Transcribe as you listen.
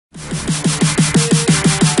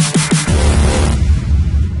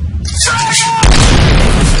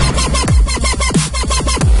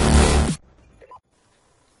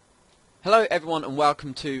Hello everyone and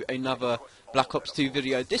welcome to another Black Ops 2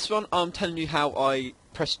 video. This one I'm telling you how I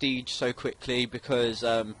prestige so quickly because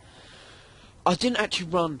I didn't actually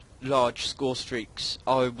run large score streaks.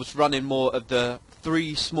 I was running more of the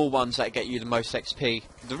 3 small ones that get you the most XP.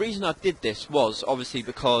 The reason I did this was obviously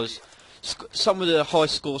because some of the high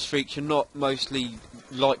score streaks you're not mostly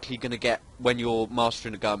likely going to get when you're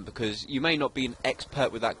mastering a gun, because you may not be an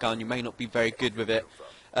expert with that gun, you may not be very good with it,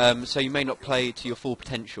 so you may not play to your full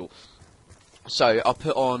potential. So I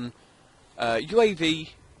put on UAV,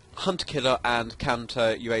 Hunter Killer and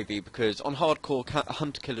Counter UAV, because on hardcore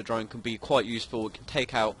Hunter Killer drone can be quite useful. It can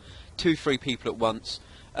take out 2-3 people at once.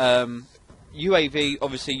 UAV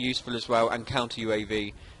obviously useful as well, and Counter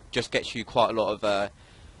UAV just gets you quite a lot of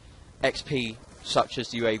XP, such as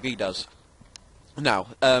the UAV does. Now,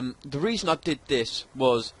 the reason I did this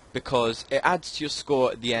was because it adds to your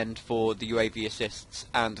score at the end for the UAV assists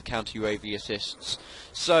and the counter UAV assists.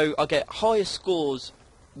 So I get higher scores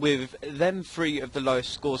with them 3 of the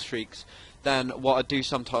lowest score streaks than what I do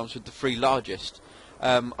sometimes with the 3 largest.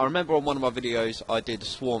 I remember on one of my videos I did a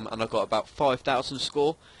swarm and I got about 5,000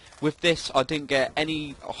 score. With this I didn't get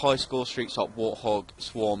any high score streaks like Warthog,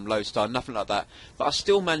 Swarm, Lodestar, nothing like that. But I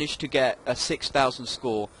still managed to get a 6,000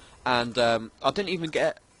 score, and I didn't even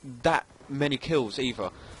get that many kills either.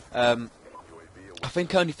 I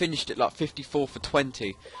think I only finished it like 54 for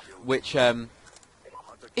 20, which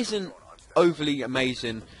isn't overly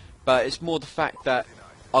amazing, but it's more the fact that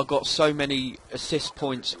I got so many assist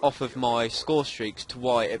points off of my score streaks to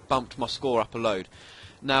why it bumped my score up a load.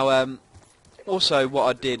 Now, also what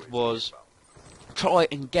I did was try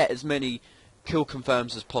and get as many kill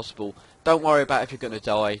confirms as possible. Don't worry about if you're going to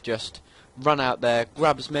die, just run out there,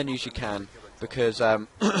 grab as many as you can, because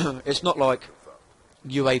it's not like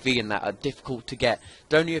UAV and that are difficult to get.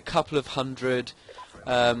 They're only a couple of hundred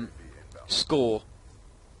score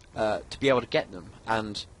to be able to get them,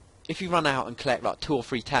 and if you run out and collect like 2 or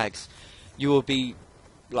 3 tags, you will be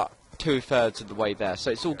like 2/3 of the way there,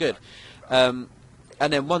 so it's all good. And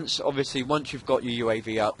then once you've got your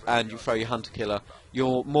UAV up and you throw your Hunter Killer,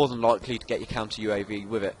 you're more than likely to get your counter UAV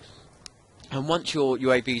with it. And once your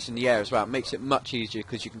UAV's in the air as well, it makes it much easier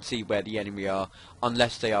because you can see where the enemy are,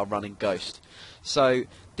 unless they are running Ghost. So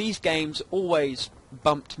these games always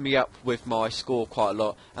bumped me up with my score quite a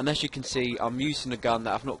lot, and as you can see I'm using a gun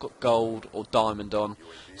that I've not got gold or diamond on.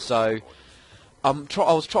 So I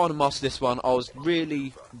was trying to master this one. I was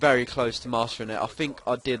really very close to mastering it. I think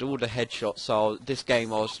I did all the headshots, so this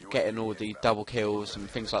game I was getting all the double kills and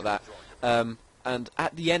things like that. And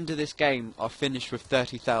at the end of this game I finished with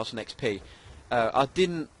 30,000 XP. I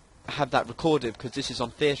didn't have that recorded because this is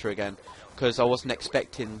on theatre again, because I wasn't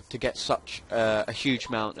expecting to get such a huge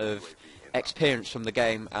amount of experience from the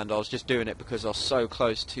game, and I was just doing it because I was so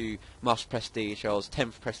close to Master Prestige. I was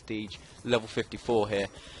 10th Prestige, level 54 here.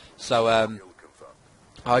 So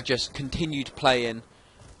I just continued playing,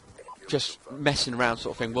 just messing around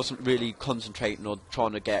sort of thing, wasn't really concentrating on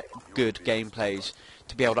trying to get good gameplays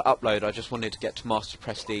to be able to upload. I just wanted to get to Master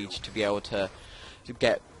Prestige to be able to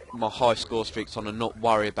get my high score streaks on and not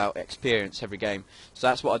worry about experience every game. So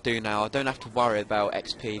that's what I do now. I don't have to worry about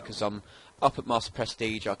XP because I'm up at Master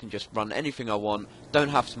Prestige. I can just run anything I want, don't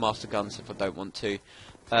have to master guns if I don't want to.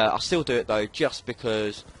 I still do it though, just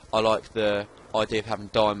because I like the idea of having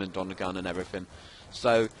diamond on the gun and everything.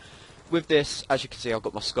 So with this, as you can see, I've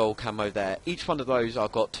got my skull camo there. Each one of those I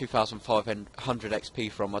got 2,500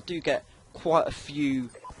 XP from. I do get quite a few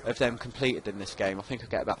of them completed in this game. I think I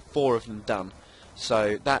get about 4 of them done.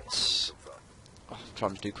 So that's, I'm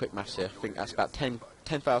trying to do quick maths here, I think that's about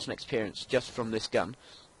 10,000 experience just from this gun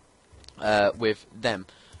with them.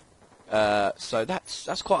 So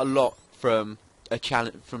that's quite a lot from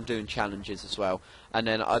from doing challenges as well. And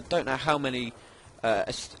then I don't know how many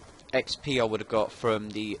XP I would have got from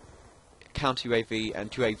the counter UAV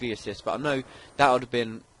and UAV assist, but I know that would have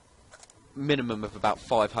been minimum of about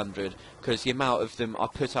 500, because the amount of them I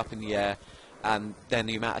put up in the air and then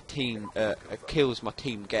the amount of kills my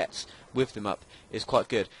team gets with them up is quite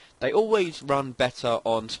good. They always run better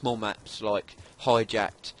on small maps like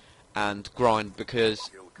Hijacked and Grind,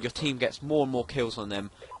 because your team gets more and more kills on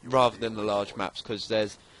them rather than the large maps, because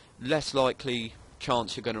there's less likely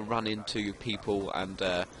chance you're going to run into people, and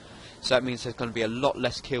so that means there's going to be a lot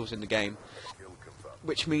less kills in the game,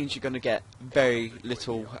 which means you're going to get very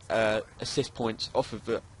little assist points off of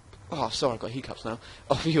the... Oh, sorry, I've got hiccups now.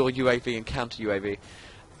 Off of your UAV and counter UAV.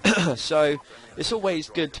 So it's always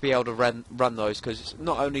good to be able to run those, because it's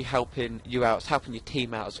not only helping you out, it's helping your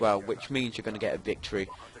team out as well, which means you're going to get a victory.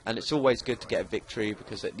 And it's always good to get a victory,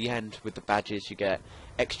 because at the end with the badges you get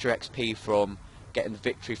extra XP from getting the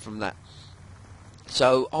victory from that.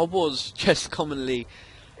 So I was just commonly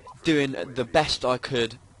doing the best I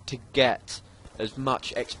could to get as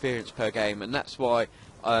much experience per game, and that's why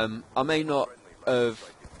I may not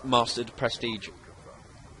have mastered Prestige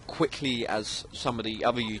quickly as some of the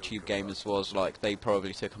other YouTube gamers was. Like, they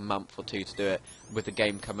probably took a month or two to do it with the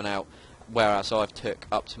game coming out, whereas I've took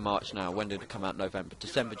up to March now. When did it come out? November,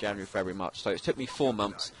 December, January, February, March. So it took me 4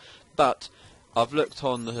 months, but I've looked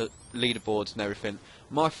on the leaderboards and everything.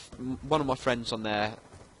 One of my friends on there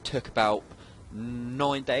took about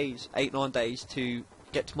 9 days, 8-9 days to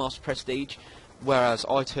get to Master Prestige, whereas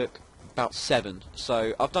I took about 7.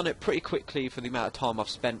 So I've done it pretty quickly for the amount of time I've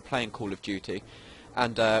spent playing Call of Duty,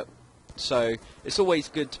 and so it's always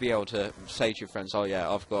good to be able to say to your friends, "Oh yeah,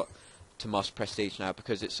 I've got to Master Prestige now,"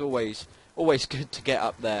 because it's always good to get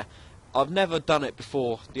up there. I've never done it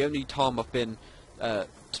before. The only time I've been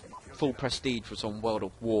full Prestige was on World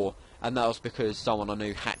of War, and that was because someone I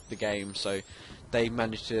knew hacked the game. So they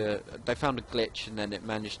found a glitch, and then it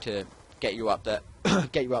managed to get you up there.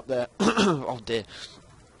 Get you up there. Oh dear.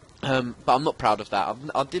 But I'm not proud of that.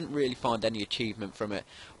 I didn't really find any achievement from it,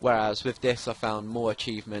 whereas with this I found more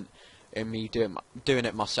achievement in me doing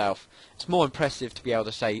it myself. It's more impressive to be able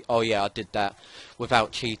to say, "Oh yeah, I did that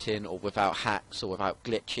without cheating or without hacks or without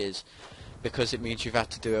glitches," because it means you've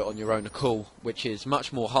had to do it on your own accord, which is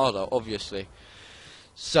much more harder, obviously.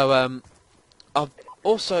 So I've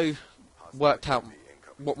also worked out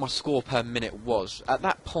what my score per minute was. At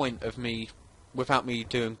that point of me, without me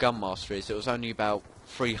doing gun masteries, it was only about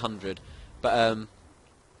 300. But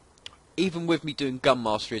even with me doing gun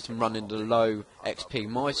masteries and running the low XP,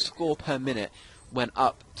 my score per minute went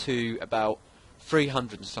up to about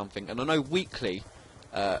 300 and something. And I know weekly,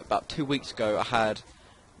 about 2 weeks ago, I had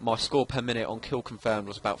my score per minute on kill confirmed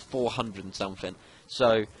was about 400 and something.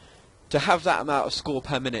 So to have that amount of score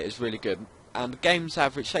per minute is really good. And games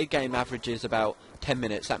average, say game average is about 10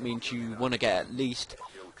 minutes, that means you want to get at least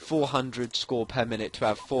 400 score per minute to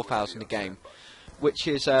have 4,000 a game, which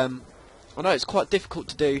is, I know it's quite difficult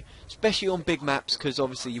to do, especially on big maps, because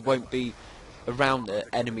obviously you won't be around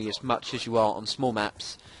the enemy as much as you are on small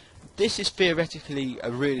maps. This is theoretically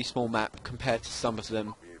a really small map compared to some of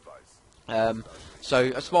them, so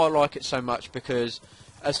that's why I like it so much, because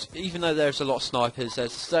even though there's a lot of snipers,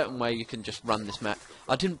 there's a certain way you can just run this map.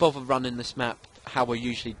 I didn't bother running this map how I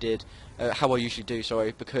usually do,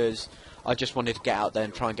 because I just wanted to get out there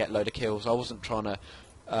and try and get a load of kills. I wasn't trying to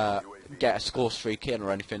get a score streak in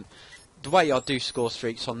or anything. The way I do score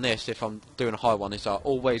streaks on this, if I'm doing a high one, is I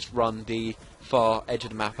always run the far edge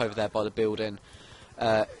of the map over there by the building,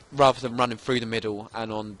 rather than running through the middle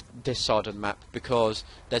and on this side of the map, because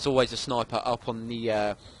there's always a sniper up on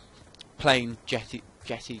the plane jetty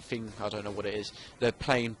thing, I don't know what it is, the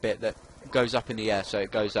plane bit that goes up in the air, so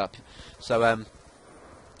it goes up. So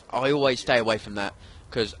I always stay away from that,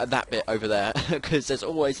 because that bit over there, because there's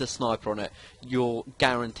always a sniper on it. You're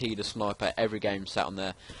guaranteed a sniper every game sat on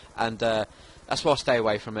there, and that's why I stay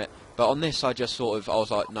away from it. But on this, I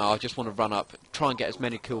was like, no, I just want to run up, try and get as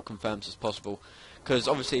many kill confirms as possible, because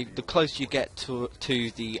obviously the closer you get to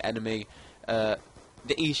the enemy,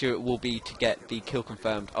 the easier it will be to get the kill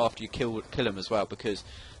confirmed after you kill them as well, because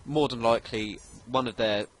more than likely one of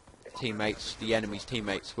their teammates, the enemy's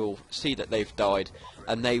teammates, will see that they've died,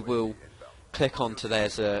 and they will click onto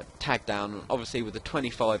there's a tag down. Obviously with the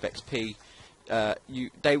 25 XP,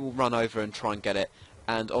 they will run over and try and get it,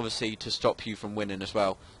 and obviously to stop you from winning as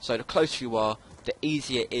well. So the closer you are, the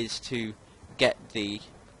easier it is to get the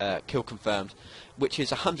kill confirmed, which is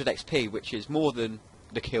 100 XP, which is more than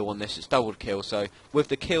the kill on this. It's double the kill. So with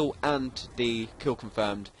the kill and the kill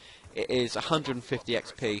confirmed, it is 150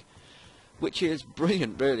 XP, which is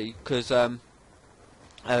brilliant, really, because a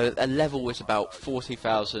level is about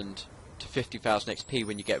 40,000 to 50,000 XP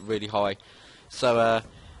when you get really high. So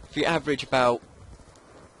if you average about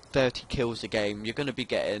 30 kills a game, you're going to be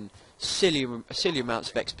getting silly amounts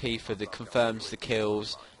of XP for the confirms, the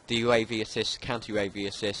kills, the UAV assists, counter UAV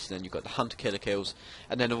assists, then you've got the hunter killer kills,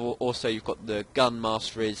 and then also you've got the gun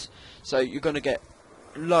masteries. So you're going to get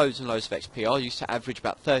loads and loads of XP. I used to average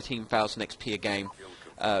about 13,000 XP a game,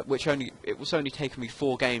 which it was only taking me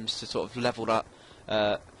 4 games to sort of level up,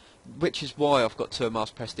 which is why I've got to a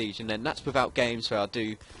Master Prestige. And then that's without games where I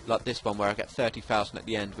do like this one where I get 30,000 at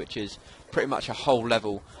the end, which is pretty much a whole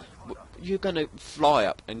level. You're going to fly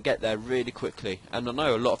up and get there really quickly, and I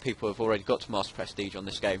know a lot of people have already got to Master Prestige on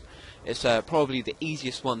this game. It's probably the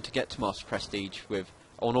easiest one to get to Master Prestige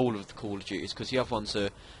on all of the Call of Duties, because the other ones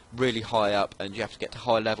are really high up and you have to get to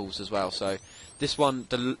high levels as well. So this one,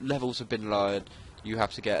 the levels have been lowered, you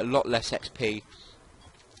have to get a lot less XP,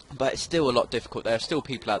 but it's still a lot difficult. There are still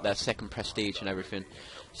people out there second Prestige and everything,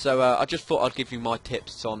 So I just thought I'd give you my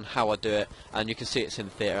tips on how I do it, and you can see it's in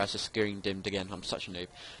the theatre as the screen dimmed again. I'm such a noob.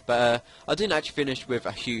 But I didn't actually finish with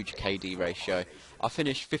a huge KD ratio. I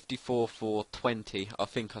finished 54 for 20, I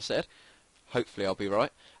think I said. Hopefully I'll be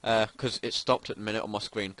right, because it stopped at the minute on my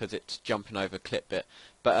screen because it's jumping over clip bit.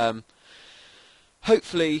 But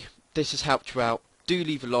hopefully this has helped you out. Do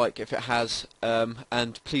leave a like if it has,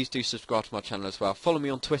 and please do subscribe to my channel as well. Follow me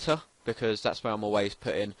on Twitter, because that's where I'm always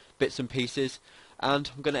putting bits and pieces.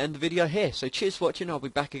 And I'm going to end the video here. So cheers for watching. I'll be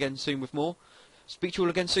back again soon with more. Speak to you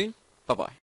all again soon. Bye bye.